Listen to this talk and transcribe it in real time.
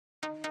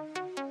These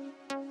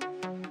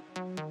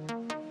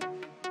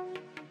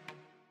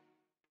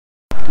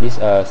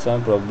are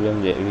some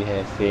problems that we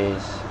have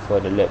faced for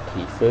the lab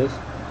 3. First,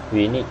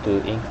 we need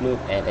to include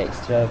an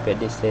extra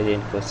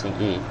pedestrian crossing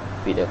A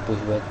with a push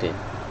button.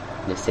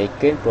 The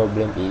second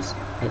problem is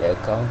need a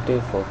counter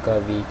for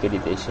car vehicle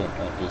detection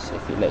on each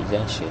traffic light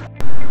junction.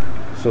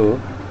 So,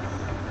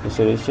 the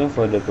solution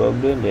for the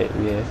problem that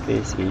we have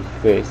faced is,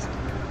 first,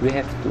 we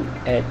have to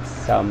add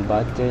some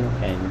button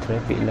and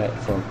traffic light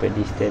for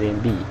pedestrian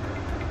B.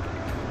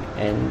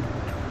 And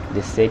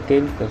the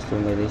second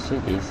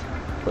customization is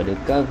for the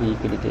car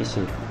vehicle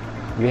detection.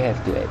 We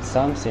have to add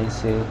some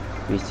sensor,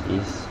 which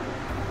is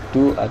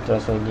 2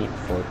 ultrasonic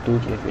for 2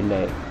 traffic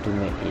light to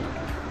make it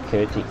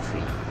chaotic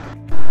free.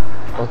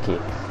 Okay,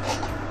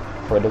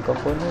 for the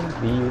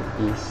component we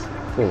use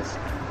first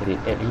red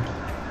LED.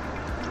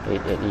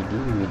 Red LED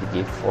will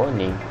give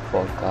warning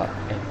for car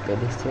and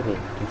pedestrian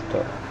if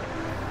stopped.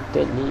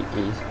 Thirdly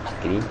is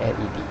green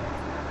LED.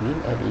 Green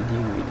LED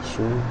will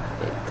show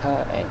that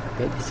car and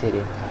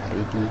pedestrian are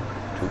ready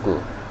to go.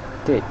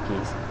 Third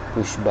is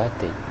push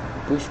button.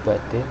 Push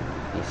button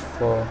is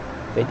for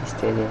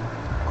pedestrian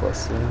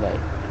crossing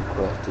light to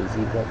cross the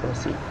zebra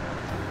crossing.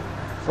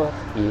 Fourth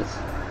is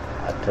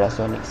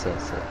ultrasonic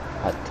sensor.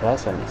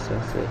 Ultrasonic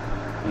sensor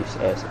used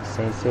as a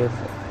sensor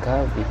for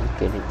car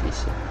vehicle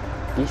detection.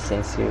 This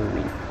sensor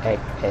will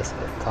act as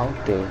a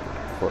counter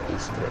for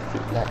each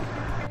traffic light.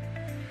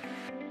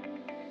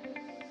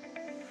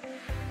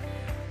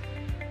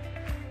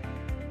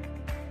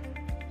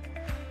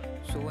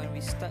 So when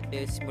we start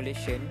the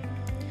simulation,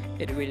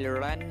 it will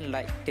run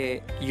like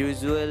the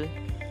usual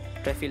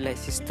traffic light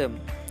system.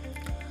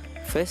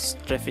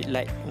 First, traffic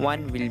light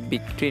 1 will be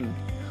green,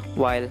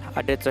 while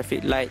other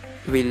traffic light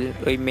will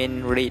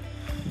remain red.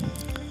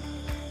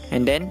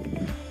 And then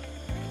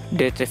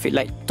the traffic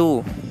light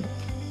 2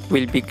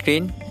 will be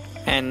green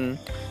and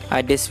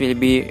others will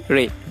be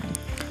red.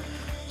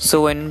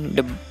 So when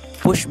the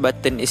push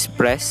button is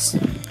pressed,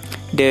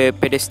 the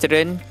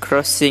pedestrian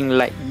crossing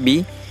light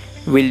B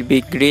will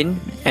be green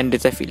and the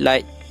traffic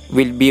light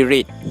will be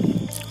red.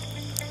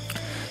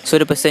 So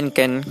the person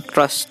can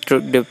cross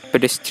through the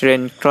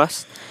pedestrian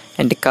cross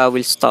and the car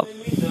will stop.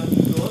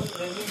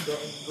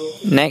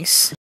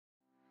 Next,